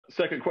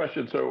second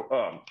question.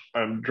 So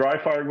I'm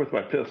dry firing with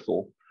my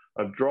pistol.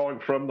 I'm drawing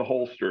from the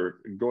holster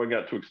and going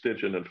out to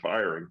extension and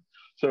firing.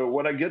 So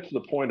when I get to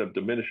the point of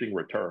diminishing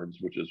returns,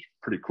 which is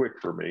pretty quick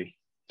for me,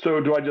 so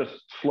do I just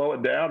slow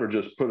it down or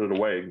just put it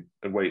away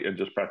and wait and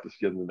just practice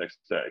again the next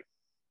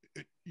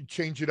day? You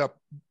change it up.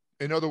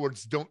 In other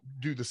words, don't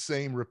do the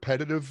same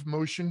repetitive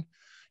motion,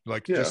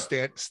 like Yeah. just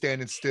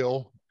standing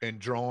still and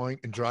drawing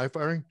and dry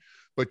firing,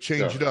 but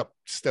change Yeah. it up.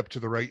 Step to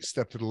the right,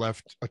 step to the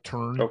left, a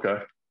turn.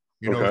 Okay.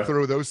 You know, Okay.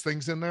 throw those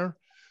things in there.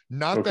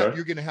 Not that Okay.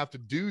 you're going to have to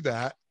do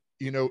that,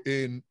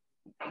 in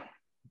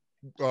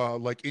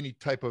like any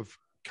type of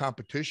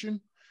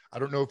competition. I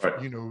don't know if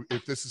Right.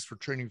 if this is for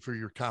training for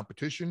your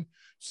competition,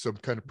 some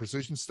kind of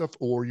precision stuff,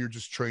 or you're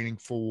just training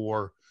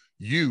for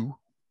you,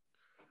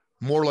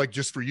 more like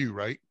just for you,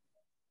 right?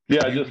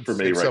 Yeah, You just and for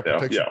me right now.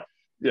 self-protection.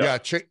 Yeah.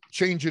 Yeah.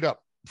 Change it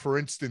up. For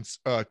instance,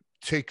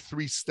 take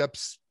 3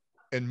 steps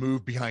and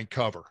move behind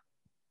cover.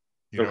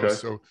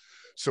 Okay.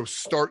 So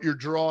start your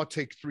draw,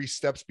 take 3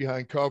 steps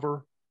behind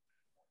cover,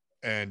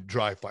 and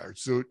dry fire.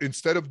 So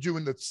instead of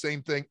doing the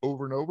same thing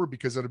over and over,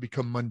 because it'll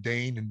become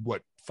mundane in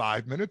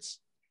 5 minutes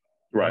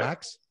Right.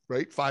 max,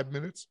 right? 5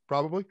 minutes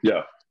probably.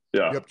 Yeah.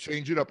 Yeah. Yep.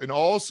 Change it up, and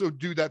also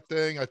do that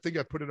thing. I think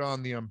I put it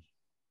on the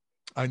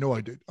I know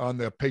I did, on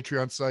the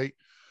Patreon site,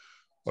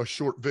 a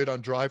short vid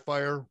on dry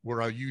fire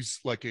where I use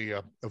like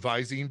a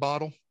Visine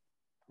bottle,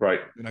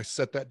 Right. and I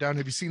set that down.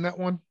 Have you seen that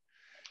one?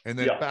 And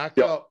then Yeah. back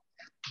Yeah.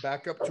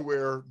 up to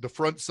where the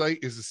front sight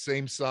is the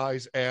same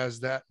size as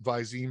that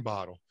Visine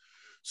bottle.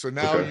 So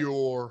now Okay.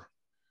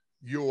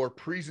 your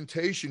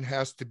presentation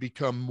has to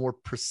become more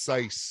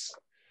precise,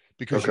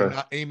 because Okay. you're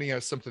not aiming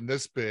at something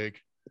this big,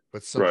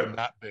 but something Right.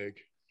 that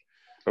big.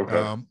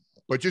 Okay.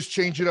 But just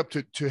change it up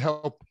to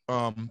help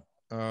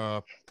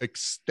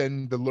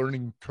extend the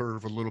learning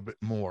curve a little bit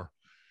more,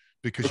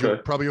 because you're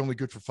Okay. probably only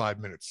good for 5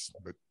 minutes.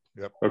 But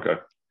yep. Okay.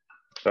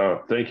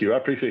 Thank you. I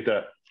appreciate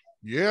that.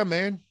 Yeah,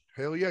 man.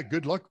 Hell yeah.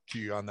 Good luck to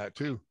you on that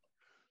too.